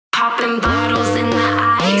Popping bottles in the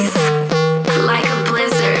ice like a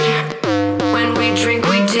blizzard. When we drink,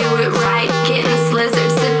 we do it right. Getting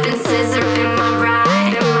slizzard, sipping scissor in my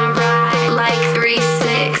ride, like 3-6.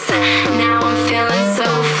 Now I'm feeling so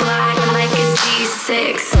fly, like a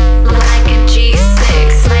G6, like a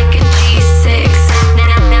G6, like a G6.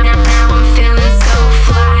 Now I'm feeling so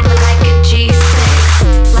fly, like a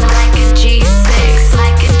G6, like a G6,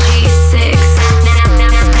 like a G6.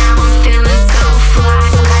 Now I'm feeling so fly,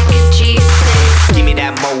 like a G6. Give me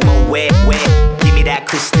that mo wet, give me that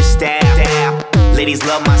crystal style. Ladies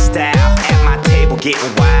love my style, at my table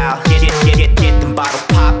getting wild. Get them bottles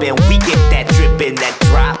poppin', we get that drippin', that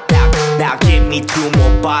drop. Now give me 2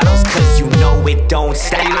 more bottles, cause you know it don't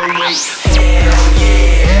stop. Hell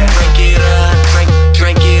yeah, drink it up,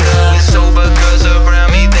 drink it up. We're sober cause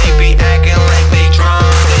around me they be acting like they drunk.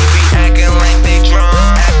 They be acting like they drunk,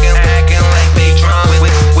 acting like they drunk.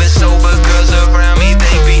 We're sober cause around me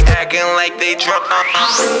they be acting like they drunk.